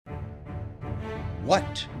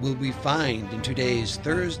What will we find in today's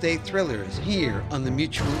Thursday Thrillers here on the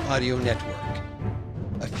Mutual Audio Network?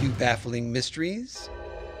 A few baffling mysteries?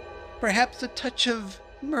 Perhaps a touch of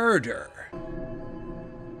murder?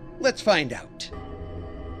 Let's find out.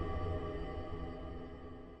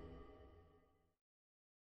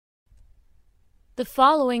 The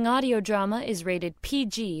following audio drama is rated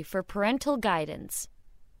PG for parental guidance.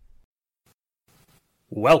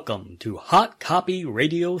 Welcome to Hot Copy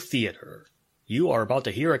Radio Theater. You are about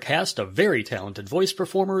to hear a cast of very talented voice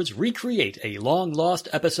performers recreate a long-lost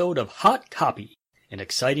episode of Hot Copy, an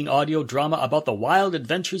exciting audio drama about the wild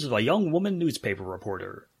adventures of a young woman newspaper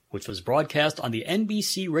reporter, which was broadcast on the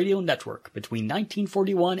NBC radio network between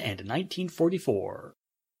 1941 and 1944.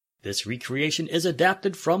 This recreation is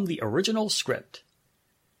adapted from the original script.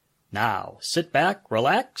 Now, sit back,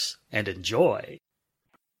 relax, and enjoy.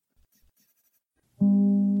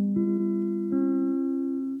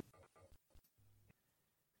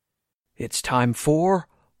 It's time for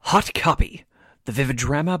Hot Copy, the vivid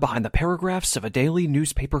drama behind the paragraphs of a daily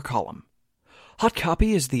newspaper column. Hot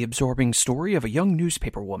Copy is the absorbing story of a young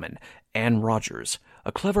newspaper woman, Anne Rogers,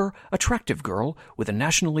 a clever, attractive girl with a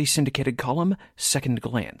nationally syndicated column, Second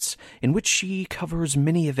Glance, in which she covers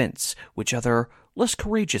many events which other, less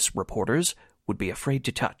courageous reporters would be afraid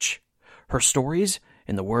to touch. Her stories,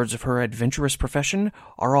 in the words of her adventurous profession,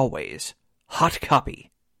 are always hot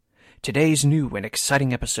copy. Today's new and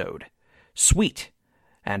exciting episode, Sweet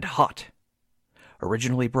and Hot.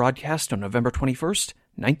 Originally broadcast on November 21st,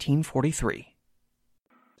 1943.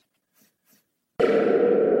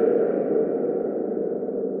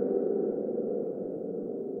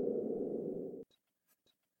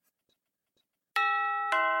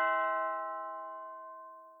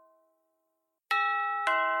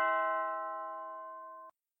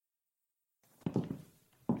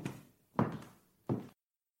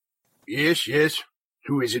 Yes.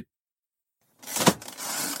 Who is it?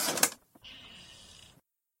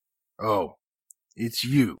 Oh, it's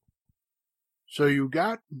you. So you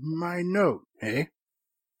got my note, eh?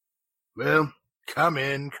 Well, come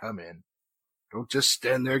in. Don't just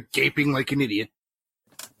stand there gaping like an idiot.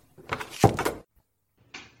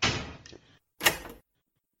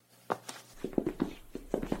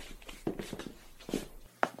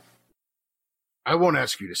 I won't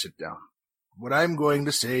ask you to sit down. What I'm going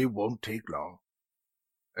to say won't take long.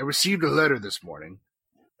 I received a letter this morning,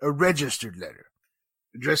 a registered letter,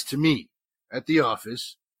 addressed to me at the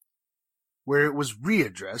office, where it was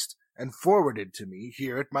readdressed and forwarded to me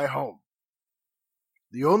here at my home.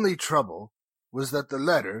 The only trouble was that the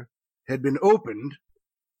letter had been opened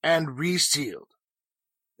and resealed.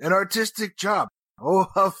 An artistic job. Oh,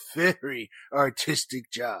 a very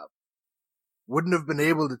artistic job. Wouldn't have been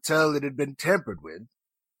able to tell it had been tampered with,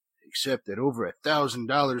 except that over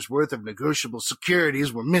 $1,000 worth of negotiable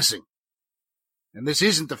securities were missing. And this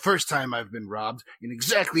isn't the first time I've been robbed in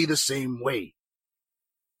exactly the same way.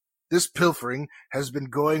 This pilfering has been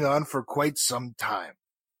going on for quite some time.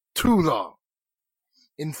 Too long.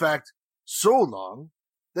 In fact, so long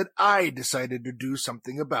that I decided to do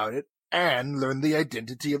something about it and learn the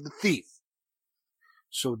identity of the thief.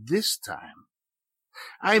 So this time,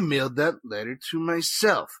 I mailed that letter to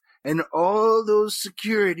myself, and all those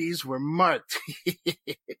securities were marked.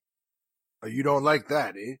 You don't like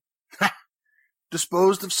that, eh?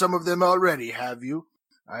 Disposed of some of them already, have you?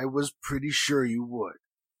 I was pretty sure you would.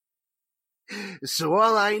 So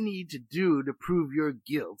all I need to do to prove your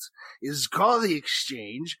guilt is call the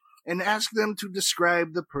exchange and ask them to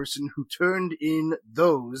describe the person who turned in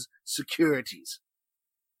those securities.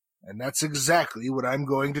 And that's exactly what I'm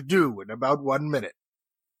going to do in about 1 minute.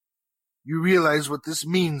 You realize what this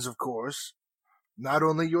means, of course. Not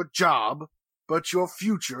only your job, but your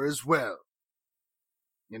future as well.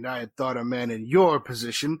 And I had thought a man in your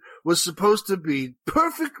position was supposed to be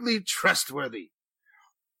perfectly trustworthy.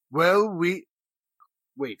 Well,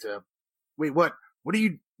 Wait, what? What do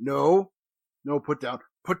you... No, put down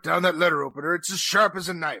that letter opener. It's as sharp as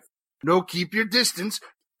a knife. No, keep your distance.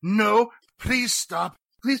 No, please stop.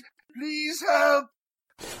 Please help.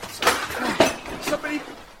 Somebody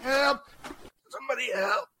help. Somebody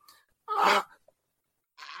help.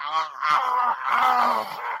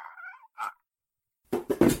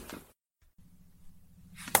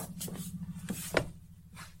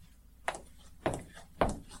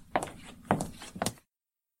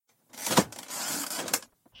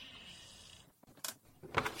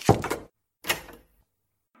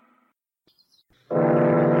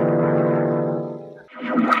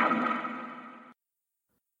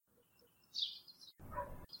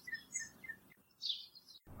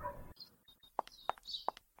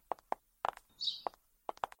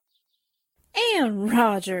 Anne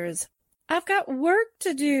Rogers, I've got work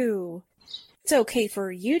to do. It's okay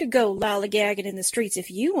for you to go lollygagging in the streets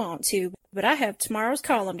if you want to, but I have tomorrow's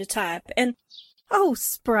column to type, and... Oh,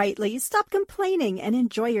 Sprightly, stop complaining and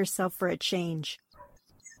enjoy yourself for a change.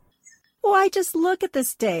 Why, just look at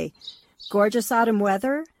this day. Gorgeous autumn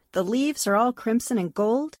weather, the leaves are all crimson and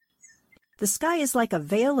gold. The sky is like a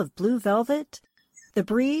veil of blue velvet. The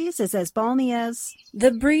breeze is as balmy as...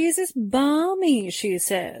 The breeze is balmy, she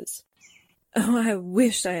says. Oh, I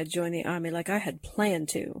wished I had joined the army like I had planned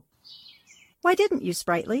to. Why didn't you,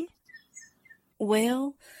 Sprightly?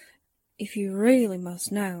 Well, if you really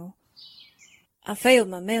must know, I failed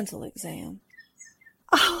my mental exam.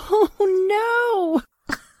 Oh, no!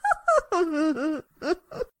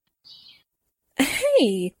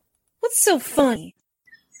 Hey, what's so funny?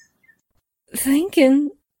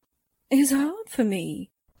 Thinking is hard for me.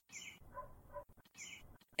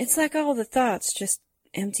 It's like all the thoughts just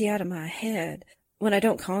empty out of my head when I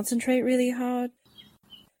don't concentrate really hard.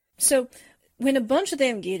 So, when a bunch of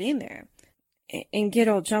them get in there and get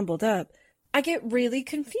all jumbled up, I get really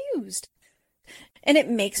confused. And it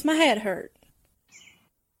makes my head hurt.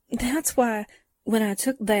 That's why when I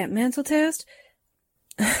took that mental test,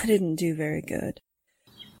 I didn't do very good.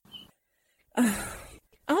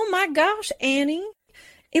 Oh my gosh, Annie.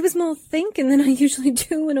 It was more thinking than I usually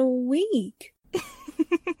do in a week.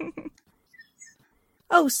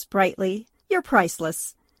 Oh, Sprightly, you're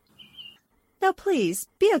priceless. Now please,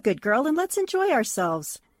 be a good girl and let's enjoy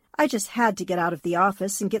ourselves. I just had to get out of the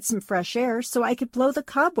office and get some fresh air so I could blow the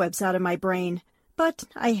cobwebs out of my brain. But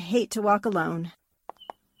I hate to walk alone.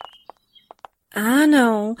 I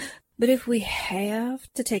know, but if we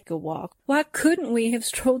have to take a walk, why couldn't we have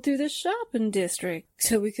strolled through the shopping district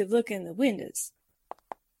so we could look in the windows?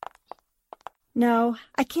 No,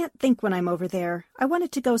 I can't think when I'm over there. I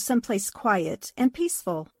wanted to go someplace quiet and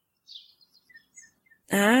peaceful.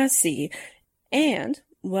 I see. And,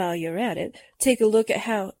 while you're at it, take a look at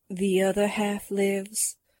how the other half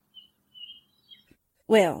lives.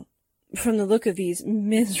 Well, from the look of these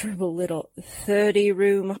miserable little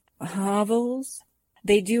 30-room hovels,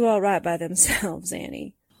 they do all right by themselves,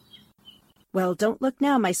 Annie. Well, don't look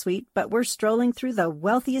now, my sweet, but we're strolling through the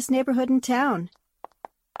wealthiest neighborhood in town.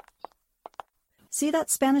 See that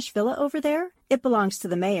Spanish villa over there? It belongs to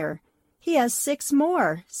the mayor. He has 6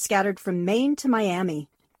 more, scattered from Maine to Miami.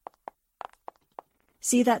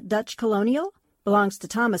 See that Dutch colonial? Belongs to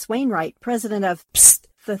Thomas Wainwright, president of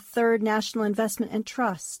the Third National Investment and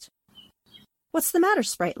Trust. What's the matter,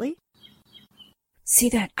 Sprightly? See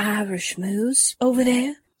that Irish moose over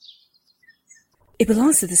there? It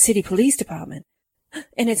belongs to the city police department,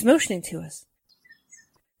 and it's motioning to us.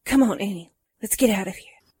 Come on, Annie, let's get out of here.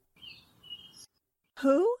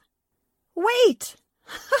 Who? Wait!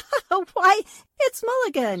 Why, it's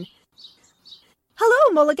Mulligan!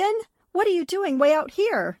 Hello, Mulligan! What are you doing way out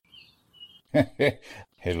here?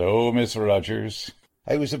 Hello, Miss Rogers.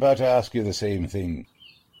 I was about to ask you the same thing.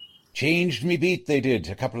 Changed me beat, they did,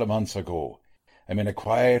 a couple of months ago. I'm in a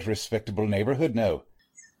quiet, respectable neighbourhood now.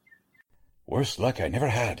 Worse luck I never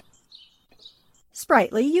had.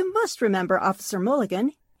 Sprightly, you must remember Officer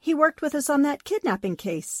Mulligan. He worked with us on that kidnapping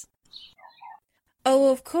case.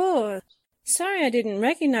 Oh, of course. Sorry I didn't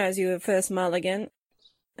recognize you at first, Mulligan.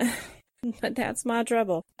 But that's my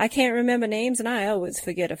trouble. I can't remember names and I always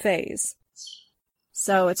forget a face.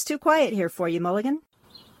 So it's too quiet here for you, Mulligan?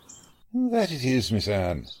 That it is, Miss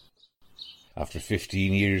Anne. After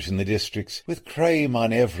 15 years in the districts, with crime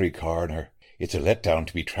on every corner, it's a letdown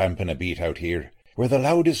to be tramping a beat out here, where the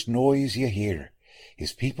loudest noise you hear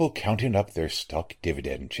is people counting up their stock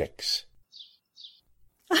dividend checks.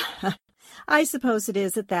 I suppose it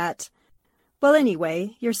is at that. Well,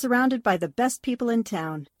 anyway, you're surrounded by the best people in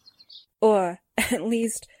town. Or, at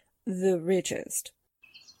least, the richest.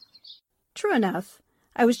 True enough.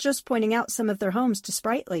 I was just pointing out some of their homes to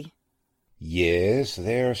Sprightly. Yes,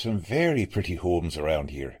 there are some very pretty homes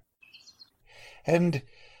around here. And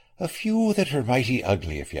a few that are mighty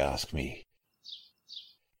ugly, if you ask me.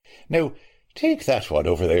 Now, take that one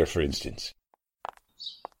over there, for instance.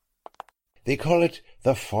 They call it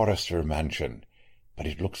the Forrester Mansion, but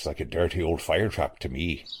it looks like a dirty old fire trap to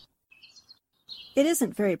me. It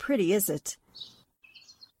isn't very pretty, is it?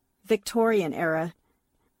 Victorian era.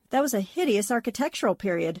 That was a hideous architectural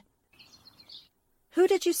period. Who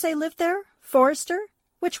did you say lived there? Forrester?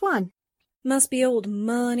 Which one? Must be old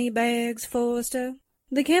Moneybags Forrester.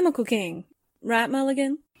 The Chemical King. Right,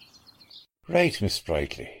 Mulligan? Right, Miss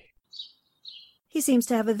Sprightly. He seems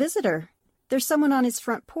to have a visitor. There's someone on his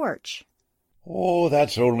front porch. Oh,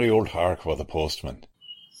 that's only old Harkwa, the postman.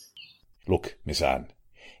 Look, Miss Anne,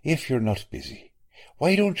 if you're not busy,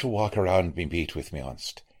 Why don't you walk around me beat with me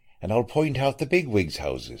onst, and I'll point out the bigwigs'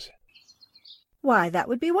 houses. Why, that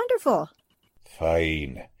would be wonderful.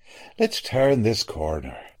 Fine. Let's turn this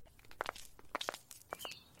corner.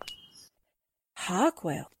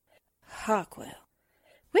 Harkwell. Harkwell.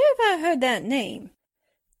 Where have I heard that name?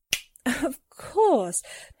 Of course.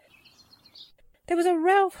 There was a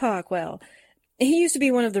Ralph Harkwell. He used to be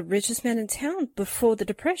one of the richest men in town before the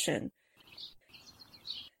Depression.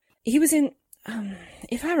 He was in,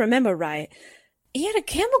 if I remember right, he had a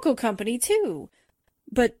chemical company too.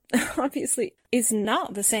 But obviously, it's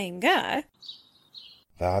not the same guy.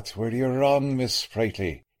 That's where you're wrong, Miss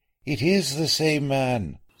Sprightly. It is the same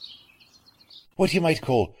man. What you might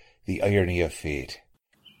call the irony of fate.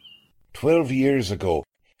 12 years ago,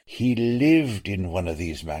 he lived in one of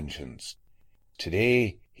these mansions.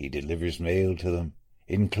 Today, he delivers mail to them,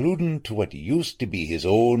 including to what used to be his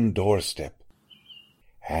own doorstep.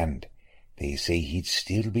 And they say he'd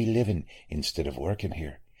still be living instead of working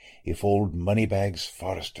here if old Moneybags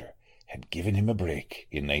Forrester had given him a break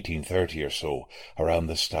in 1930 or so, around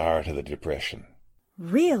the start of the Depression.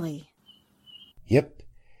 Really? Yep.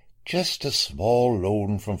 Just a small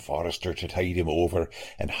loan from Forrester to tide him over,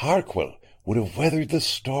 and Harkwell would have weathered the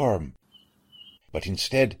storm. But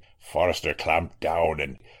instead, Forrester clamped down,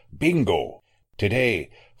 and bingo!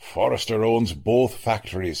 Today, Forrester owns both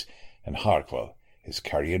factories, and Harkwell is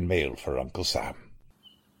carrying mail for Uncle Sam.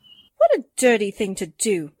 What a dirty thing to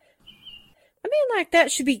do. A man like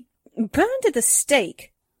that should be burned at the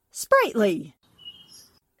stake. Sprightly.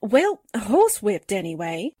 Well, horsewhipped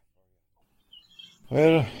anyway.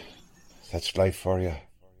 Well, that's life for you.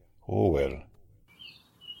 Oh, well.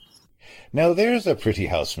 Now, there's a pretty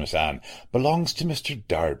house, Miss Anne. Belongs to Mr.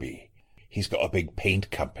 Darby. He's got a big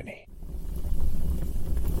paint company.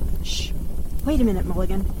 Shh. Wait a minute,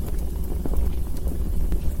 Mulligan.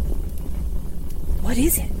 What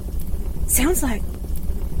is it? Sounds like...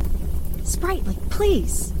 Sprightly,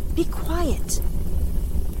 please, be quiet.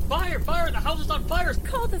 Fire! Fire! The house is on fire!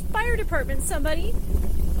 Call the fire department, somebody.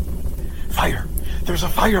 Fire! There's a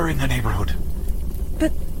fire in the neighborhood.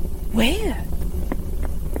 But where?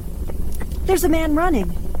 There's a man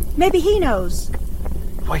running. Maybe he knows.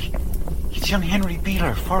 Why, it's young Henry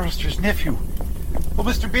Beeler, Forrester's nephew. Oh,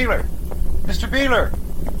 Mr. Beeler! Mr. Beeler!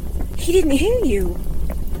 He didn't hear you.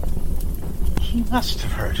 He must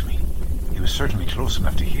have heard me. He was certainly close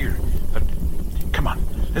enough to hear. But come on,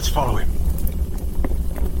 let's follow him.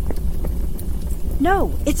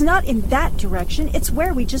 No, it's not in that direction. It's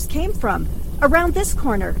where we just came from. Around this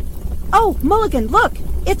corner. Oh, Mulligan, look!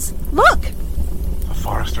 Look! The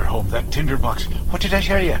Forrester home, that tinderbox. What did I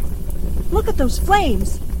tell you? Look at those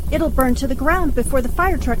flames. It'll burn to the ground before the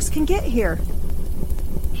fire trucks can get here.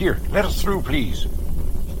 Here, let us through, please.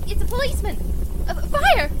 It's a policeman.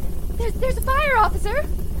 Fire! There's a fire officer.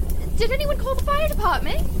 Did anyone call the fire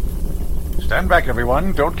department? Stand back,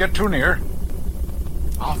 everyone. Don't get too near.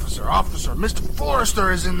 Officer, Mr.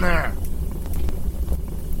 Forrester is in there.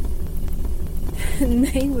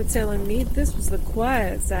 They were telling me this was the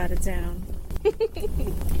quiet side of town.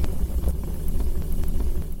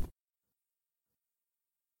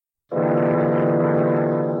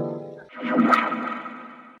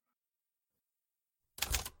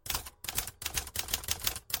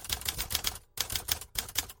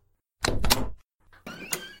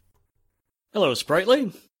 Hello,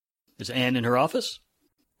 Sprightly. Is Anne in her office?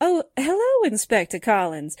 Oh, hello, Inspector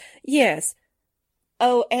Collins. Yes.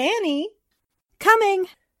 Oh, Annie. Coming.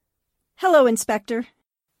 Hello, Inspector.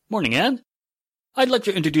 Morning, Anne. I'd like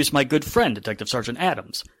to introduce my good friend, Detective Sergeant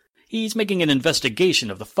Adams. He's making an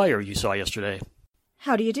investigation of the fire you saw yesterday.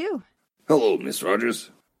 How do you do? Hello, Miss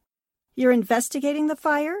Rogers. You're investigating the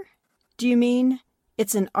fire? Do you mean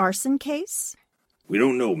it's an arson case? We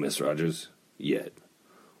don't know, Miss Rogers, yet.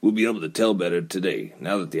 We'll be able to tell better today,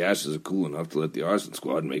 now that the ashes are cool enough to let the arson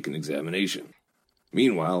squad make an examination.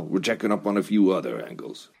 Meanwhile, we're checking up on a few other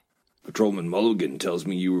angles. Patrolman Mulligan tells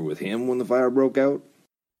me you were with him when the fire broke out?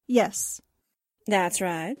 Yes. That's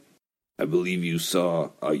right. I believe you saw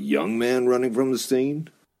a young man running from the scene?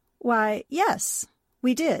 Why, yes,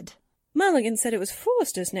 we did. Mulligan said it was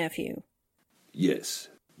Forrester's nephew. Yes.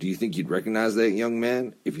 Do you think you'd recognize that young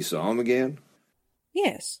man if you saw him again?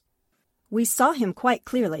 Yes. We saw him quite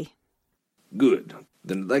clearly. Good.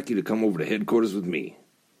 Then I'd like you to come over to headquarters with me.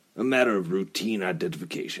 A matter of routine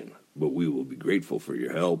identification, but we will be grateful for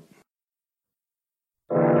your help.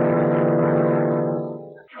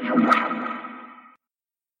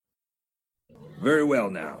 Very well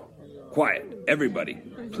now. Quiet, everybody,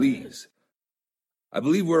 please. I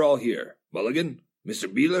believe we're all here. Mulligan, Mr.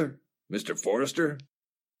 Beeler, Mr. Forrester.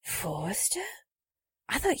 Forrester?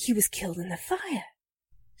 I thought he was killed in the fire.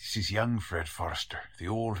 This is young Fred Forrester, the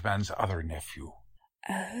old man's other nephew.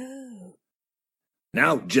 Oh.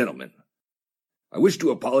 Now, gentlemen, I wish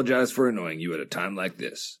to apologize for annoying you at a time like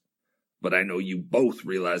this, but I know you both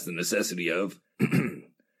realize the necessity of...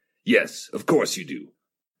 Yes, of course you do.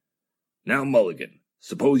 Now, Mulligan,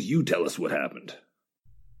 suppose you tell us what happened.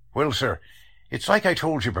 Well, sir, it's like I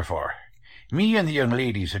told you before. Me and the young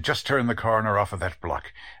ladies had just turned the corner off of that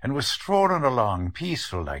block and was strolling along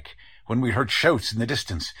peaceful-like when we heard shouts in the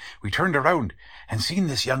distance. We turned around and seen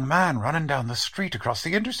this young man running down the street across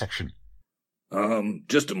the intersection.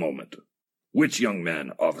 Just a moment. Which young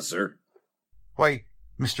man, officer? Why,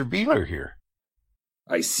 Mr. Beeler here.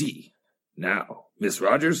 I see. Now, Miss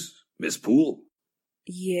Rogers, Miss Poole?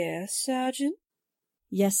 Yes, Sergeant?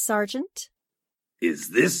 Yes, Sergeant? Is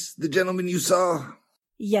this the gentleman you saw?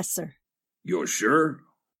 Yes, sir. You're sure?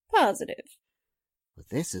 Positive.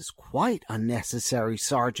 This is quite unnecessary,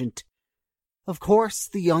 Sergeant. Of course,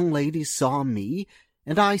 the young ladies saw me,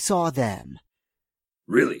 and I saw them.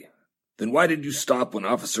 Really? Then why did you stop when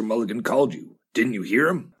Officer Mulligan called you? Didn't you hear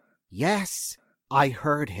him? Yes, I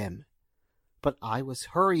heard him. But I was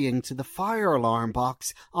hurrying to the fire alarm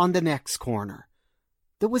box on the next corner.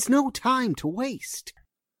 There was no time to waste.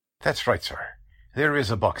 That's right, sir. There is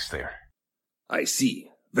a box there. I see.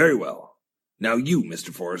 Very well. Now you,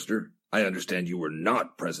 Mr. Forrester, I understand you were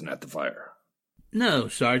not present at the fire. No,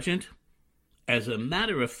 Sergeant. As a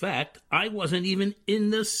matter of fact, I wasn't even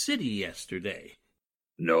in the city yesterday.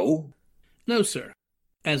 No? No, sir.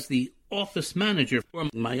 As the office manager for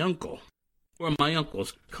my uncle, or my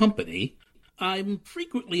uncle's company, I'm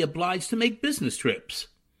frequently obliged to make business trips.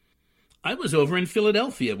 I was over in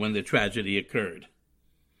Philadelphia when the tragedy occurred.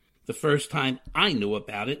 The first time I knew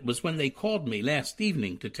about it was when they called me last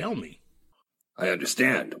evening to tell me. I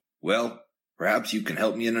understand. Well, perhaps you can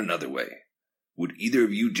help me in another way. Would either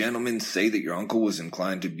of you gentlemen say that your uncle was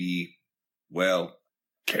inclined to be, well,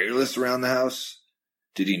 careless around the house?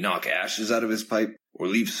 Did he knock ashes out of his pipe or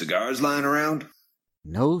leave cigars lying around?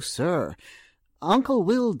 No, sir. Uncle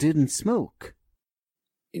Will didn't smoke.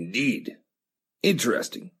 Indeed.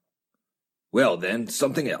 Interesting. Well, then,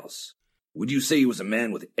 something else. Would you say he was a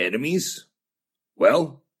man with enemies?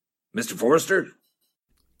 Well, Mr. Forrester?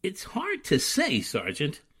 It's hard to say,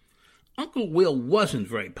 Sergeant. Uncle Will wasn't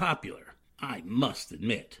very popular, I must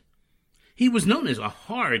admit. He was known as a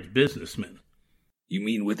hard businessman. You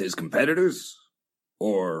mean with his competitors?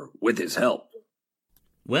 Or with his help?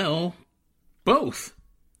 Well, both.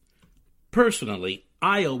 Personally,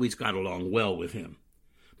 I always got along well with him.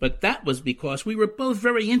 But that was because we were both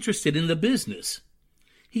very interested in the business.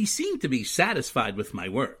 He seemed to be satisfied with my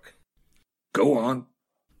work. Go on.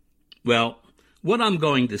 Well, what I'm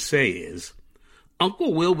going to say is,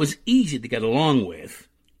 Uncle Will was easy to get along with,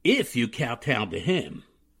 if you kowtowed to him.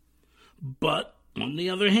 But, on the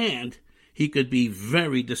other hand, he could be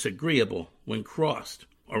very disagreeable when crossed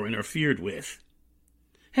or interfered with.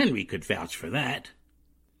 Henry could vouch for that.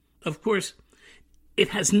 Of course, it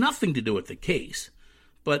has nothing to do with the case,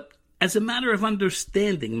 but as a matter of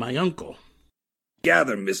understanding my uncle.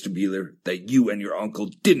 Gather, Mr. Beeler, that you and your uncle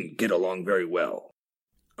didn't get along very well.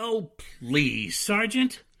 Oh, please,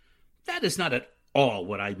 Sergeant. That is not at all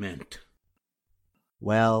what I meant.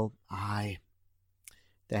 Well, as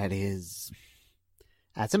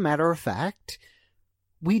a matter of fact,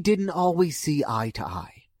 we didn't always see eye to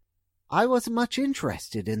eye. I wasn't much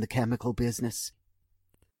interested in the chemical business.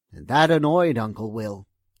 And that annoyed Uncle Will,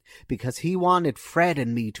 because he wanted Fred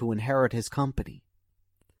and me to inherit his company.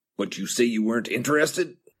 But you say you weren't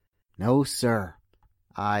interested? No, sir.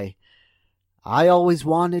 I always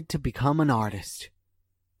wanted to become an artist,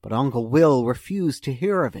 but Uncle Will refused to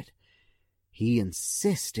hear of it. He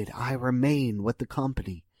insisted I remain with the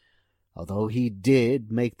company, although he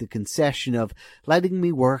did make the concession of letting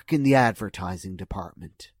me work in the advertising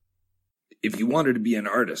department. If you wanted to be an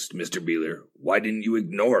artist, Mr. Beeler, why didn't you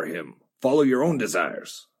ignore him? Follow your own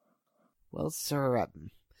desires. Well, sir,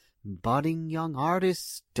 budding young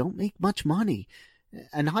artists don't make much money,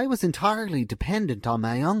 and I was entirely dependent on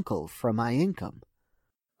my uncle for my income.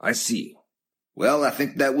 I see. Well, I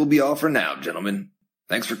think that will be all for now, gentlemen.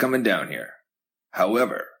 Thanks for coming down here.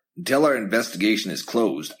 However, until our investigation is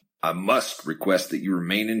closed, I must request that you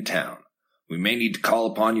remain in town. We may need to call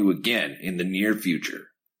upon you again in the near future.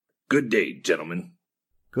 Good day, gentlemen.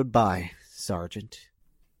 Goodbye, Sergeant.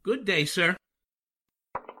 Good day, sir.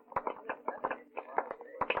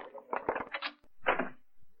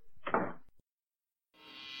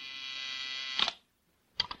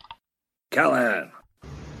 Callahan.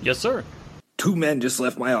 Yes, sir. 2 men just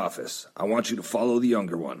left my office. I want you to follow the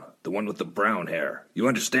younger one, the one with the brown hair. You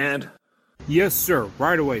understand? Yes, sir.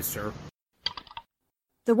 Right away, sir.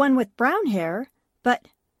 The one with brown hair? But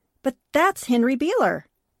that's Henry Beeler.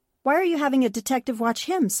 Why are you having a detective watch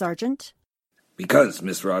him, Sergeant? Because,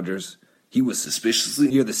 Miss Rogers, he was suspiciously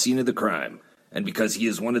near the scene of the crime, and because he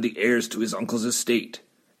is one of the heirs to his uncle's estate,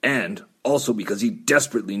 and also because he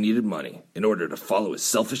desperately needed money in order to follow his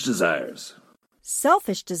selfish desires.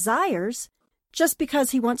 Selfish desires? Just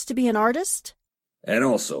because he wants to be an artist? And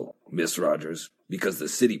also, Miss Rogers, because the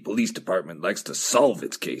city police department likes to solve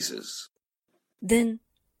its cases. Then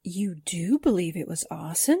you do believe it was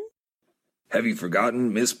arson? Have you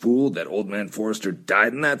forgotten, Miss Poole, that Old Man Forrester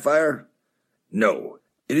died in that fire? No,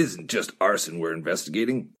 it isn't just arson we're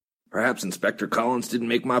investigating. Perhaps Inspector Collins didn't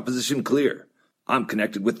make my position clear. I'm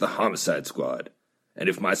connected with the homicide squad, and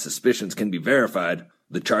if my suspicions can be verified,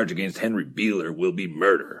 the charge against Henry Beeler will be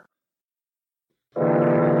murder.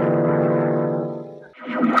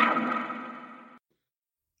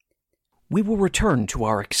 We will return to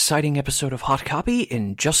our exciting episode of Hot Copy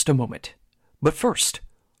in just a moment. But first,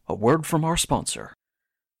 a word from our sponsor.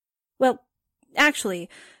 Well, actually,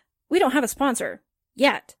 we don't have a sponsor.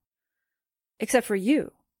 Yet. Except for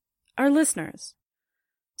you, our listeners.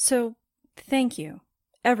 So, thank you,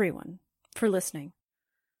 everyone, for listening.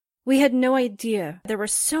 We had no idea there were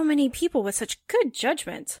so many people with such good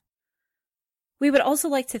judgment. We would also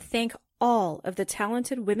like to thank all of the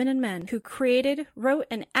talented women and men who created, wrote,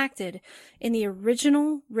 and acted in the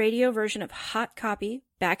original radio version of Hot Copy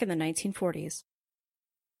back in the 1940s.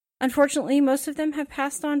 Unfortunately, most of them have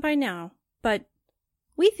passed on by now, but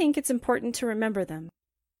we think it's important to remember them.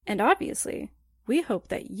 And obviously, we hope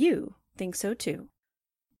that you think so too.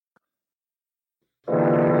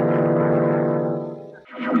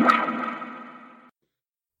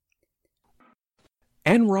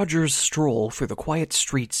 Anne Rogers' stroll through the quiet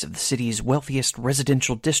streets of the city's wealthiest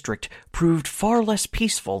residential district proved far less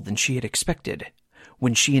peaceful than she had expected,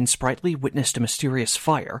 when she and Sprightly witnessed a mysterious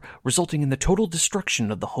fire resulting in the total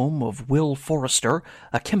destruction of the home of Will Forrester,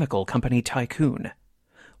 a chemical company tycoon.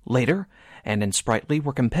 Later, Anne and Sprightly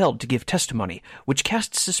were compelled to give testimony, which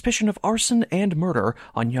cast suspicion of arson and murder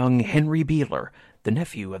on young Henry Beeler, the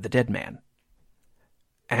nephew of the dead man.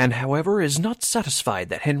 Anne, however, is not satisfied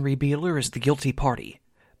that Henry Beeler is the guilty party.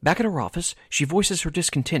 Back at her office, she voices her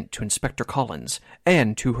discontent to Inspector Collins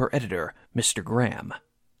and to her editor, Mr. Graham.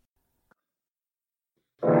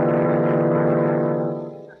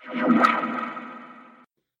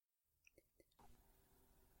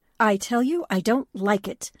 I tell you, I don't like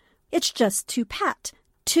it. It's just too pat,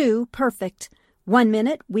 too perfect. 1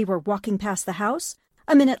 minute we were walking past the house.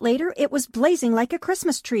 A minute later it was blazing like a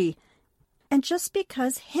Christmas tree. And just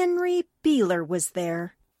because Henry Beeler was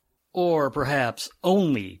there. Or perhaps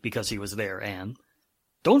only because he was there, Anne.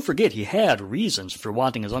 Don't forget he had reasons for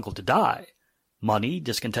wanting his uncle to die. Money,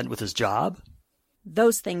 discontent with his job.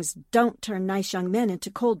 Those things don't turn nice young men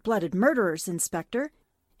into cold-blooded murderers, Inspector.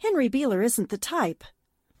 Henry Beeler isn't the type.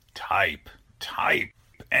 Type.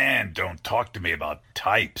 And don't talk to me about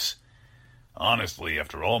types. Honestly,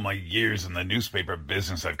 after all my years in the newspaper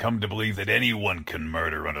business, I've come to believe that anyone can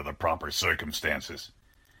murder under the proper circumstances.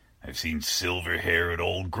 I've seen silver-haired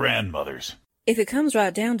old grandmothers. If it comes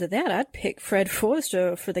right down to that, I'd pick Fred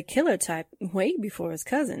Forrester for the killer type way before his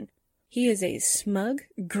cousin. He is a smug,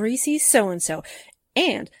 greasy so-and-so,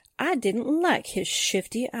 and I didn't like his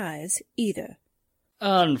shifty eyes either.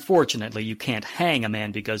 Unfortunately, you can't hang a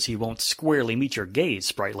man because he won't squarely meet your gaze,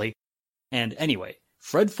 Sprightly. And anyway,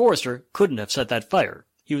 Fred Forrester couldn't have set that fire.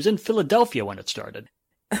 He was in Philadelphia when it started.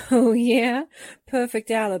 Oh, yeah? Perfect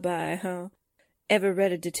alibi, huh? Ever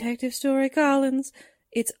read a detective story, Collins?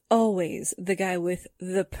 It's always the guy with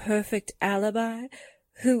the perfect alibi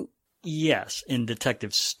who... Yes, in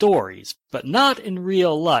detective stories, but not in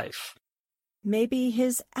real life. Maybe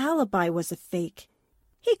his alibi was a fake.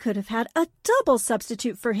 He could have had a double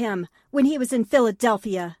substitute for him when he was in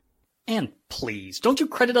Philadelphia. And please, don't you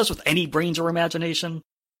credit us with any brains or imagination?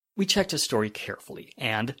 We checked his story carefully,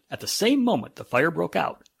 and at the same moment the fire broke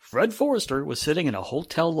out, Fred Forrester was sitting in a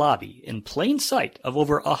hotel lobby in plain sight of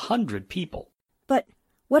over 100 people. But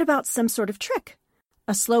what about some sort of trick?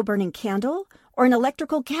 A slow-burning candle or an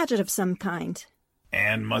electrical gadget of some kind?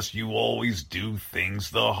 And must you always do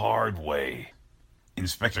things the hard way?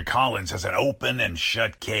 Inspector Collins has an open and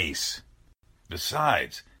shut case.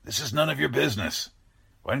 Besides, this is none of your business.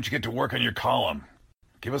 Why don't you get to work on your column?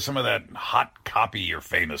 Give us some of that hot copy you're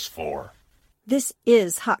famous for. This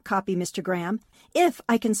is hot copy, Mr. Graham. If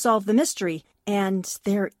I can solve the mystery, and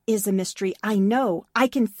there is a mystery, I know, I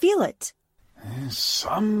can feel it.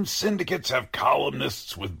 Some syndicates have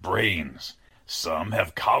columnists with brains. Some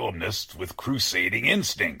have columnists with crusading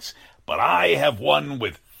instincts. But I have one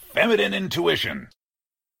with feminine intuition.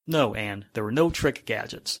 No, Anne, there were no trick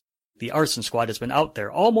gadgets. The arson squad has been out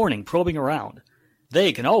there all morning probing around.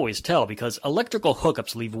 They can always tell because electrical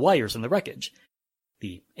hookups leave wires in the wreckage.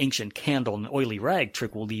 The ancient candle and oily rag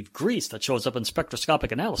trick will leave grease that shows up in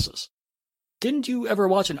spectroscopic analysis. Didn't you ever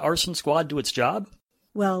watch an arson squad do its job?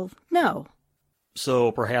 Well, no.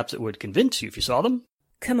 So perhaps it would convince you if you saw them?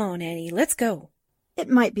 Come on, Annie, let's go. It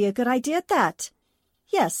might be a good idea at that.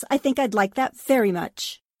 Yes, I think I'd like that very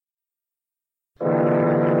much.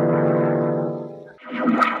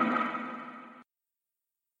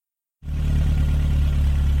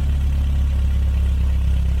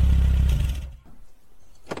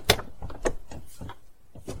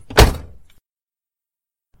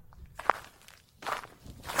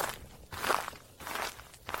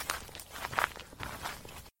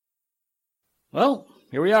 Well,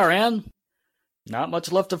 here we are, Anne. Not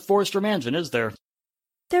much left of Forrester Mansion, is there?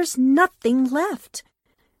 There's nothing left.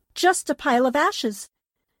 Just a pile of ashes.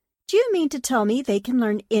 Do you mean to tell me they can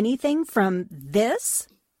learn anything from this?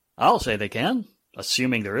 I'll say they can,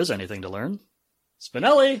 assuming there is anything to learn.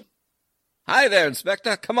 Spinelli! Hi there,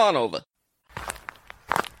 Inspector. Come on over.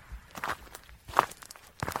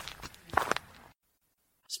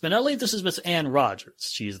 Spinelli, this is Miss Anne Rogers.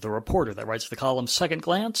 She's the reporter that writes the column Second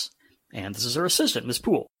Glance. And this is her assistant, Miss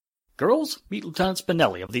Poole. Girls, meet Lieutenant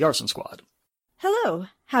Spinelli of the Arson Squad. Hello.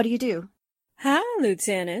 How do you do? Hi,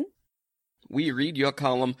 Lieutenant. We read your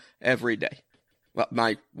column every day. Well,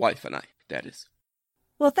 my wife and I, that is.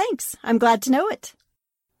 Well, thanks. I'm glad to know it.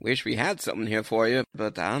 Wish we had something here for you,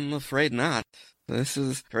 but I'm afraid not. This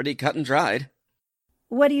is pretty cut and dried.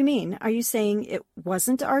 What do you mean? Are you saying it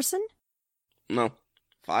wasn't arson? No.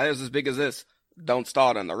 Fires as big as this don't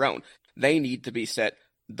start on their own. They need to be set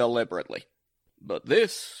deliberately. But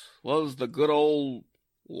this was the good old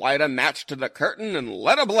light a match to the curtain and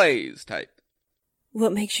let a blaze type.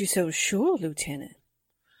 What makes you so sure, Lieutenant?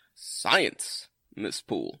 Science, Miss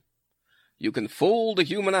Poole. You can fool the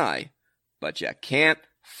human eye, but you can't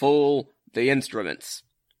fool the instruments.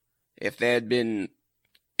 If there had been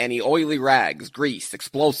any oily rags, grease,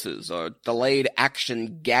 explosives, or delayed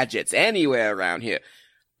action gadgets anywhere around here,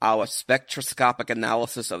 our spectroscopic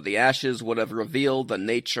analysis of the ashes would have revealed the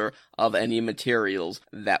nature of any materials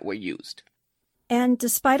that were used. And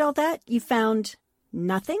despite all that, you found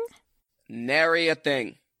nothing? Nary a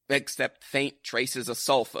thing, except faint traces of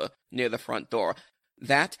sulfur near the front door.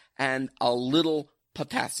 That and a little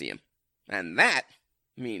potassium. And that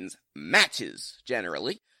means matches,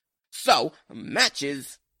 generally. So,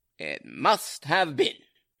 matches it must have been.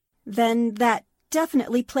 Then that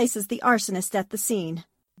definitely places the arsonist at the scene.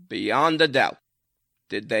 Beyond a doubt.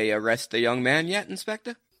 Did they arrest the young man yet,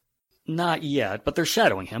 Inspector? Not yet, but they're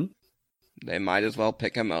shadowing him. They might as well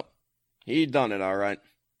pick him up. He done it all right.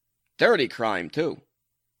 Dirty crime, too.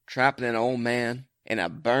 Trapping an old man in a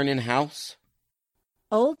burning house.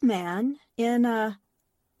 Old man in a...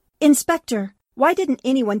 Inspector, why didn't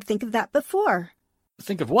anyone think of that before?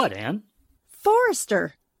 Think of what, Anne?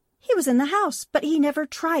 Forrester. He was in the house, but he never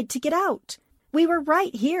tried to get out. We were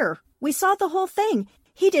right here. We saw the whole thing.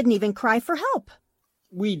 He didn't even cry for help.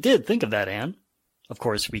 We did think of that, Anne. Of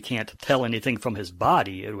course, we can't tell anything from his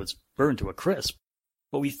body. It was burned to a crisp.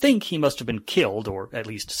 But we think he must have been killed, or at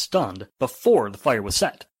least stunned, before the fire was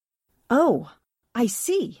set. Oh, I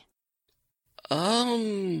see.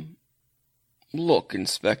 Look,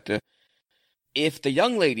 Inspector. If the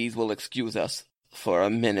young ladies will excuse us for a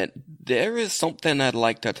minute, there is something I'd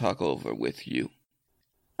like to talk over with you.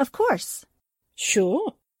 Of course.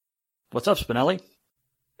 Sure. What's up, Spinelli?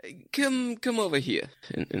 Come over here,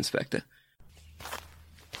 Inspector.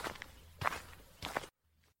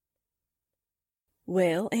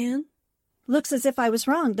 Well, Anne? Looks as if I was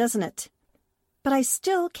wrong, doesn't it? But I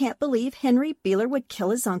still can't believe Henry Beeler would kill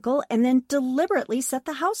his uncle and then deliberately set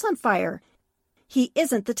the house on fire. He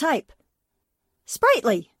isn't the type.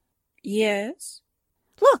 Sprightly! Yes?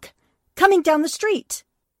 Look! Coming down the street!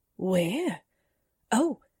 Where?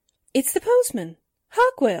 Oh, it's the postman,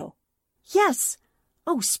 Harkwell. Yes.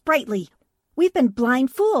 Oh, Sprightly, we've been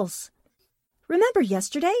blind fools. Remember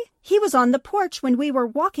yesterday? He was on the porch when we were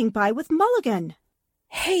walking by with Mulligan.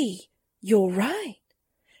 Hey, you're right.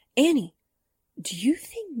 Annie, do you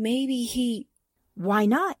think maybe he... Why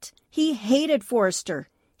not? He hated Forrester.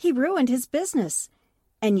 He ruined his business.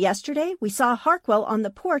 And yesterday we saw Harkwell on the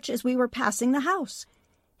porch as we were passing the house.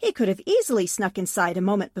 He could have easily snuck inside a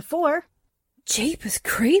moment before. Jeepers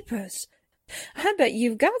creepers. I bet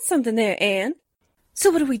you've got something there, Anne. So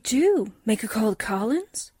what do we do? Make a call to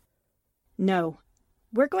Collins? No.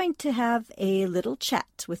 We're going to have a little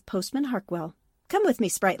chat with Postman Harkwell. Come with me,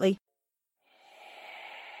 Sprightly.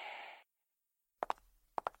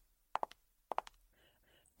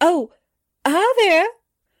 Oh, hi there.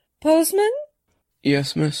 Postman?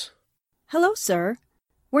 Yes, miss? Hello, sir.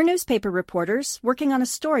 We're newspaper reporters working on a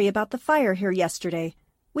story about the fire here yesterday.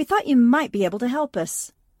 We thought you might be able to help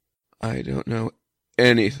us. I don't know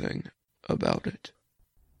anything about it.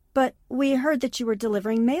 But we heard that you were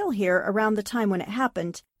delivering mail here around the time when it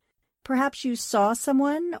happened. Perhaps you saw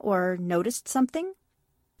someone or noticed something?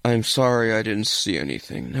 I'm sorry I didn't see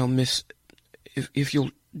anything. Now, miss, if you'll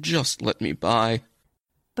just let me by.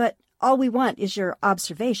 But all we want is your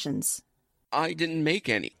observations. I didn't make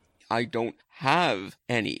any. I don't have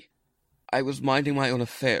any. I was minding my own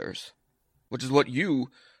affairs, which is what you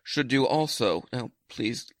should do also. Now,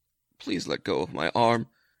 please let go of my arm.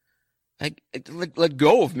 Let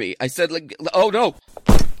go of me. I said, oh no!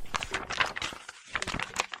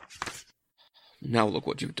 Now look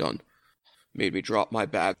what you've done. Made me drop my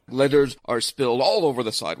bag. Letters are spilled all over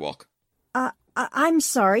the sidewalk. I'm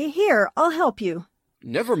sorry. Here, I'll help you.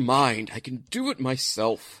 Never mind. I can do it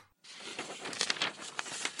myself.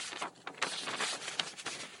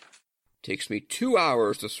 Takes me 2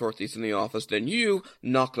 hours to sort these in the office, then you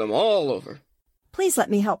knock them all over. Please let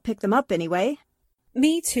me help pick them up anyway.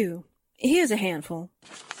 Me too. Here's a handful.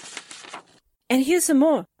 And here's some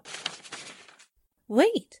more.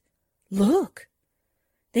 Wait. Look.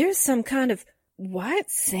 There's some kind of white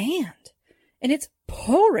sand, and it's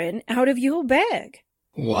pouring out of your bag.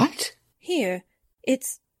 What? Here.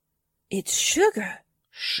 It's sugar.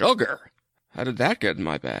 Sugar? How did that get in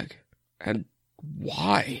my bag? And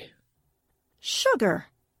why? Sugar.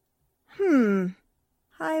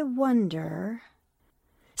 I wonder...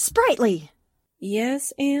 Sprightly!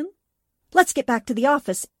 Yes, Anne? Let's get back to the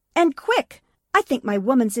office, and quick! I think my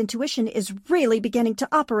woman's intuition is really beginning to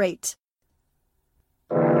operate.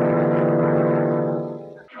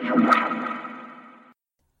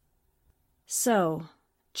 So,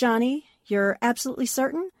 Johnny, you're absolutely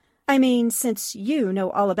certain? I mean, since you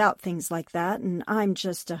know all about things like that, and I'm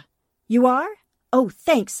just You are? Oh,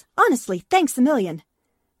 thanks. Honestly, thanks a million.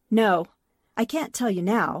 No, I can't tell you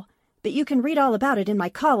now, but you can read all about it in my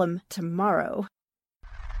column tomorrow.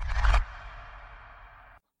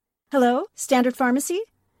 Hello, Standard Pharmacy?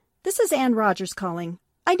 This is Ann Rogers calling.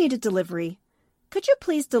 I need a delivery. Could you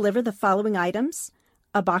please deliver the following items?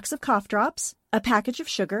 A box of cough drops, a package of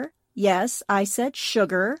sugar. Yes, I said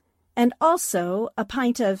sugar. And also a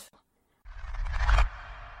pint of...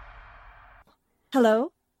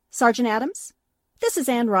 Hello, Sergeant Adams? This is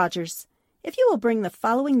Ann Rogers. If you will bring the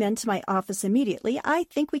following men to my office immediately, I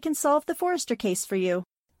think we can solve the Forrester case for you.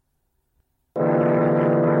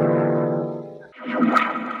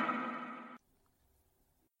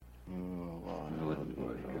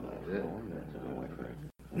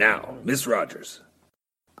 Now, Miss Rogers,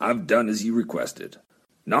 I've done as you requested.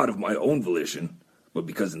 Not of my own volition, but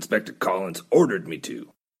because Inspector Collins ordered me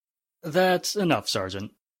to. That's enough,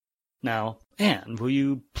 Sergeant. Now, Anne, will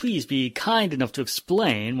you please be kind enough to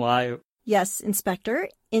explain why... Yes, Inspector,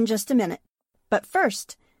 in just a minute. But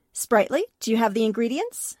first, Sprightly, do you have the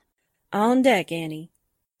ingredients? On deck, Annie.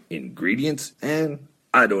 Ingredients, Anne?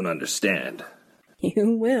 I don't understand.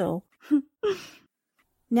 You will.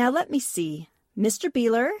 Now let me see. Mr.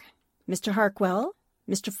 Beeler, Mr. Harkwell,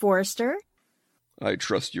 Mr. Forrester. I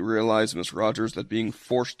trust you realize, Miss Rogers, that being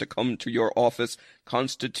forced to come to your office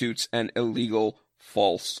constitutes an illegal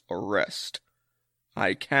false arrest.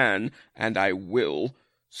 I can, and I will,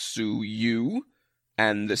 sue you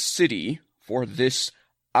and the city for this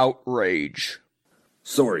outrage.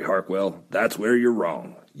 Sorry, Harkwell, that's where you're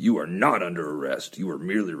wrong. You are not under arrest. You were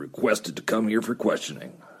merely requested to come here for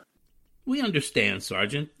questioning. We understand,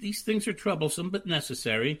 Sergeant. These things are troublesome, but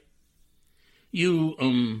necessary.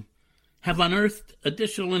 You, have unearthed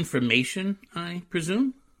additional information, I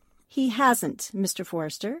presume? He hasn't, Mr.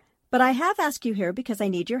 Forrester. But I have asked you here because I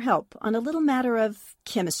need your help on a little matter of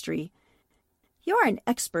chemistry. You're an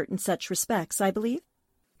expert in such respects, I believe.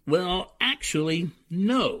 Well, actually,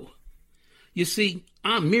 no. You see,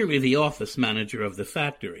 I'm merely the office manager of the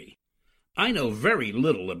factory. I know very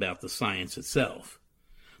little about the science itself.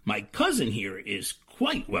 My cousin here is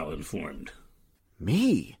quite well informed.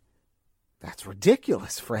 Me? That's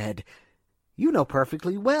ridiculous, Fred. You know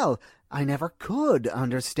perfectly well. I never could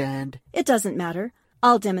understand. It doesn't matter.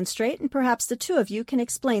 I'll demonstrate, and perhaps the two of you can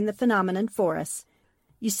explain the phenomenon for us.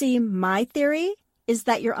 You see, my theory is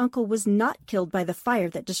that your uncle was not killed by the fire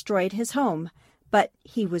that destroyed his home, but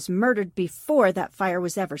he was murdered before that fire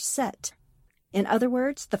was ever set. In other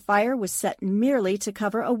words, the fire was set merely to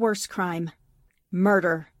cover a worse crime.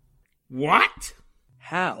 Murder. What?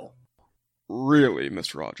 How? Really,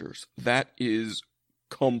 Miss Rogers, that is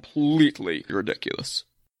completely ridiculous.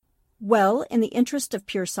 Well, in the interest of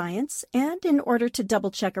pure science, and in order to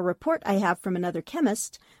double-check a report I have from another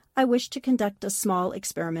chemist, I wish to conduct a small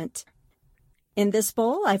experiment. In this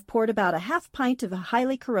bowl, I've poured about a half pint of a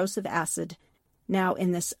highly corrosive acid. Now,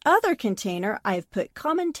 in this other container, I've put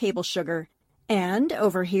common table sugar, and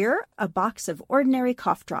over here, a box of ordinary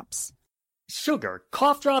cough drops. Sugar,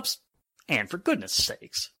 cough drops, and for goodness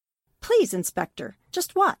sakes. Please, Inspector,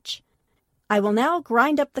 just watch. I will now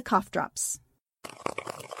grind up the cough drops.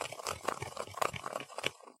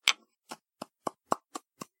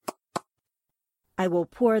 I will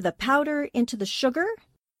pour the powder into the sugar.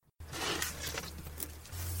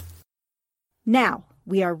 Now,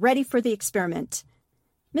 we are ready for the experiment.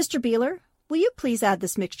 Mr. Beeler, will you please add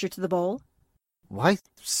this mixture to the bowl? Why,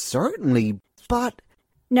 certainly, but...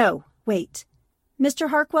 No, wait.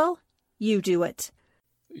 Mr. Harkwell, you do it.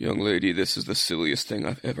 Young lady, this is the silliest thing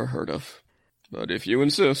I've ever heard of. But if you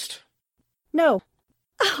insist... No.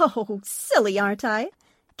 Oh, silly, aren't I?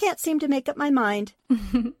 Can't seem to make up my mind.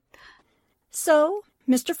 So,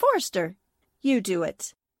 Mr. Forrester, you do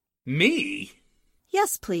it. Me?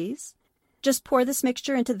 Yes, please. Just pour this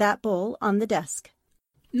mixture into that bowl on the desk.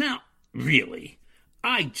 Now, really,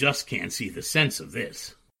 I just can't see the sense of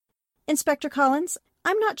this. Inspector Collins,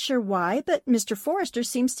 I'm not sure why, but Mr. Forrester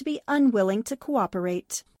seems to be unwilling to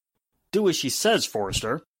cooperate. Do as she says,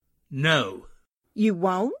 Forrester. No. You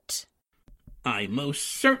won't? I most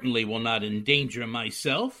certainly will not endanger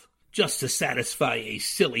myself just to satisfy a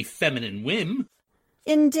silly feminine whim.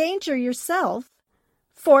 Endanger yourself?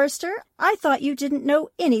 Forrester, I thought you didn't know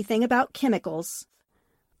anything about chemicals.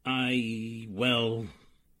 Well,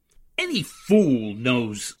 any fool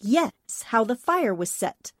knows. Yes, how the fire was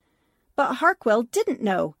set. But Harkwell didn't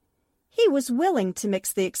know. He was willing to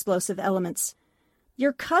mix the explosive elements.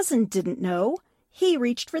 Your cousin didn't know. He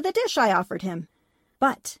reached for the dish I offered him.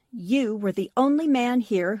 But you were the only man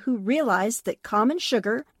here who realized that common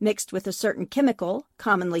sugar mixed with a certain chemical,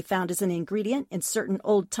 commonly found as an ingredient in certain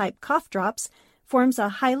old-type cough drops, forms a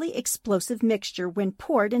highly explosive mixture when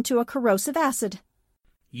poured into a corrosive acid.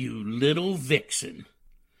 You little vixen.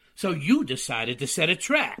 So you decided to set a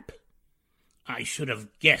trap. I should have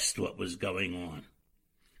guessed what was going on.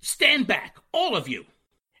 Stand back, all of you.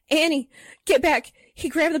 Annie, get back. He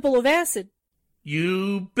grabbed the bowl of acid.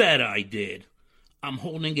 You bet I did. I'm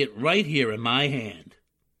holding it right here in my hand.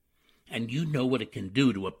 And you know what it can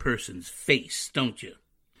do to a person's face, don't you?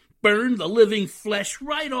 Burn the living flesh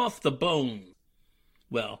right off the bone.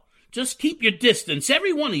 Well, just keep your distance,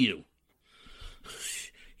 every one of you.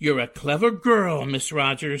 You're a clever girl, Miss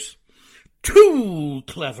Rogers. Too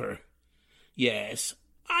clever. Yes,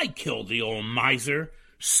 I killed the old miser.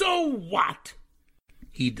 So what?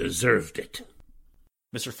 He deserved it.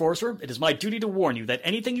 Mr. Forrester, it is my duty to warn you that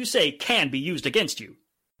anything you say can be used against you.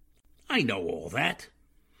 I know all that.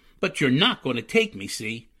 But you're not going to take me,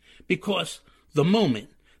 see? Because the moment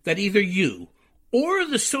that either you or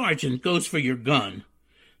the sergeant goes for your gun,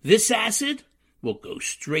 this acid will go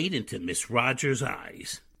straight into Miss Rogers'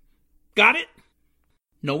 eyes. Got it?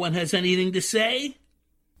 No one has anything to say?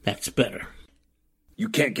 That's better. You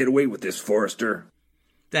can't get away with this, Forrester.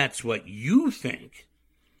 That's what you think.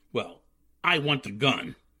 Well, I want the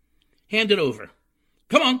gun. Hand it over.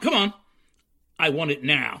 Come on. I want it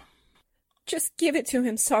now. Just give it to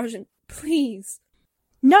him, Sergeant, please.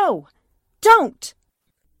 No, don't.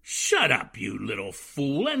 Shut up, you little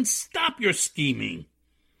fool, and stop your scheming.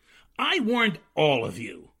 I warned all of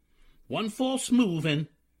you. One false move and...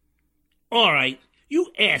 All right, you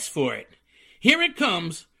asked for it. Here it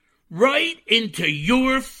comes, right into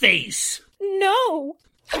your face. No!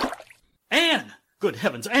 Anne! Good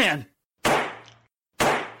heavens, Anne!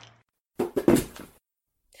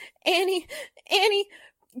 Annie,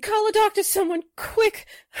 call a doctor, someone, quick.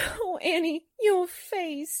 Oh, Annie, your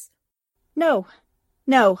face. No,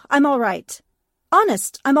 I'm all right.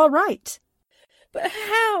 Honest, I'm all right. But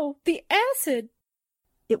how? The acid?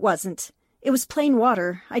 It wasn't. It was plain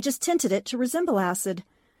water. I just tinted it to resemble acid.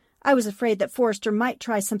 I was afraid that Forrester might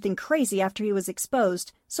try something crazy after he was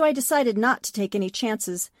exposed, so I decided not to take any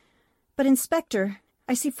chances. But, Inspector,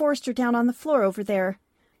 I see Forrester down on the floor over there.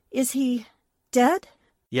 Is he dead?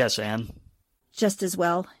 Yes, Anne. Just as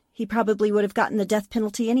well. He probably would have gotten the death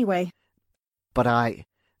penalty anyway. But I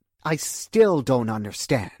still don't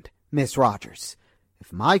understand, Miss Rogers.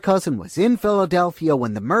 If my cousin was in Philadelphia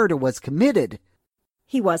when the murder was committed...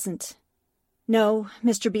 He wasn't. No,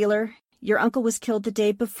 Mr. Beeler, your uncle was killed the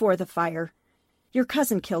day before the fire. Your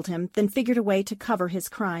cousin killed him, then figured a way to cover his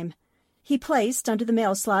crime. He placed, under the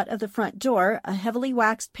mail slot of the front door, a heavily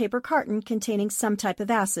waxed paper carton containing some type of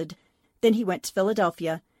acid. Then he went to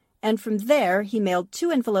Philadelphia, and from there he mailed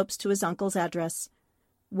 2 envelopes to his uncle's address.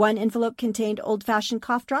 One envelope contained old-fashioned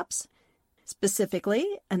cough drops, specifically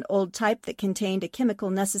an old type that contained a chemical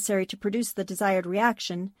necessary to produce the desired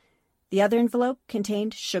reaction. The other envelope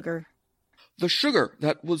contained sugar. The sugar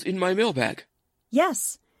that was in my mailbag.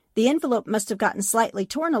 Yes. The envelope must have gotten slightly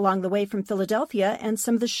torn along the way from Philadelphia, and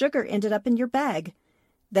some of the sugar ended up in your bag.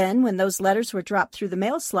 Then, when those letters were dropped through the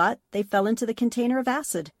mail slot, they fell into the container of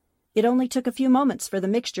acid. It only took a few moments for the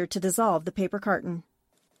mixture to dissolve the paper carton.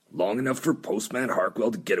 Long enough for Postman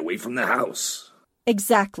Harkwell to get away from the house.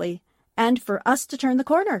 Exactly. And for us to turn the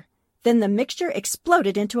corner. Then the mixture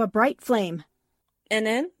exploded into a bright flame. And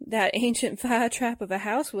then that ancient fire trap of a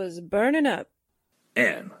house was burning up.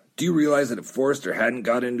 Anne, do you realize that if Forrester hadn't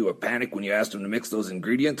got into a panic when you asked him to mix those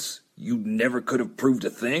ingredients, you never could have proved a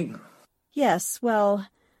thing? Yes, well,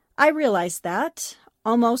 I realized that,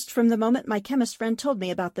 almost from the moment my chemist friend told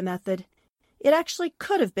me about the method. It actually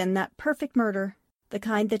could have been that perfect murder, the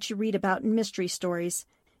kind that you read about in mystery stories.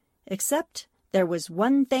 Except there was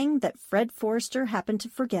one thing that Fred Forrester happened to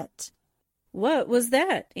forget. What was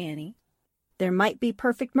that, Annie? There might be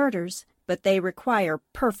perfect murders, but they require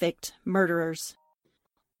perfect murderers.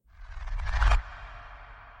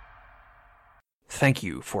 Thank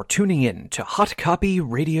you for tuning in to Hot Copy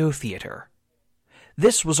Radio Theater.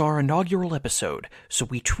 This was our inaugural episode, so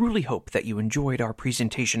we truly hope that you enjoyed our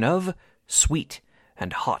presentation of Sweet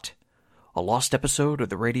and Hot, a lost episode of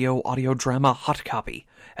the radio audio drama Hot Copy,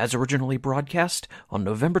 as originally broadcast on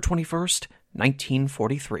November 21st,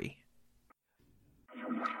 1943.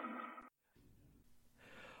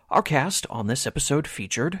 Our cast on this episode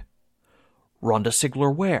featured Rhonda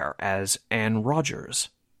Sigler-Ware as Anne Rogers,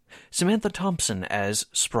 Samantha Thompson as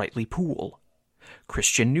Sprightly Poole,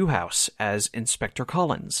 Christian Newhouse as Inspector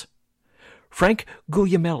Collins, Frank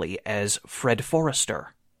Guglielmelli as Fred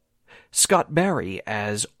Forrester, Scott Barry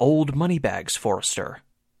as Old Moneybags Forrester,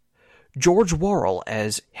 George Worrell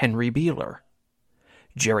as Henry Beeler,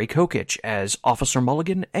 Jerry Kokich as Officer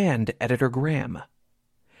Mulligan and Editor Graham,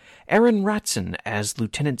 Aaron Ratson as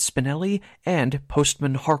Lieutenant Spinelli and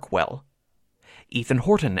Postman Harkwell, Ethan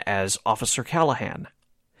Horton as Officer Callahan,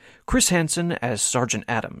 Chris Hansen as Sergeant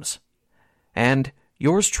Adams, and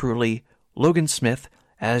yours truly, Logan Smith,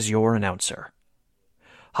 as your announcer.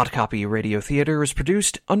 Hot Copy Radio Theater is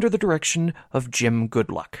produced under the direction of Jim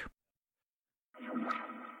Goodluck.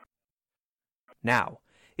 Now,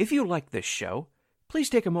 if you like this show, please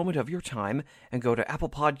take a moment of your time and go to Apple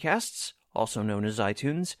Podcasts, also known as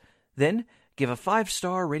iTunes, then give a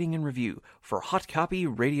 5-star rating and review for Hot Copy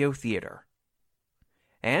Radio Theater.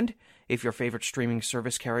 And if your favorite streaming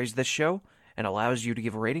service carries this show and allows you to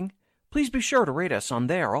give a rating, please be sure to rate us on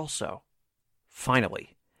there also.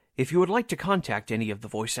 Finally, if you would like to contact any of the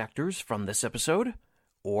voice actors from this episode,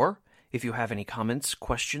 or if you have any comments,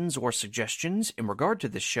 questions, or suggestions in regard to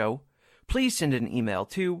this show, please send an email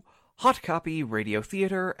to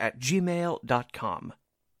hotcopyradiotheater@gmail.com.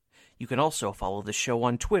 You can also follow the show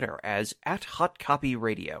on Twitter as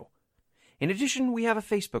 @HotCopyRadio. In addition, we have a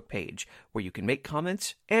Facebook page where you can make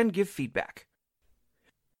comments and give feedback.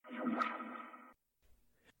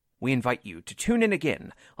 We invite you to tune in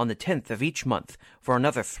again on the 10th of each month for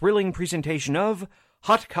another thrilling presentation of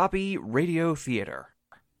Hot Copy Radio Theater.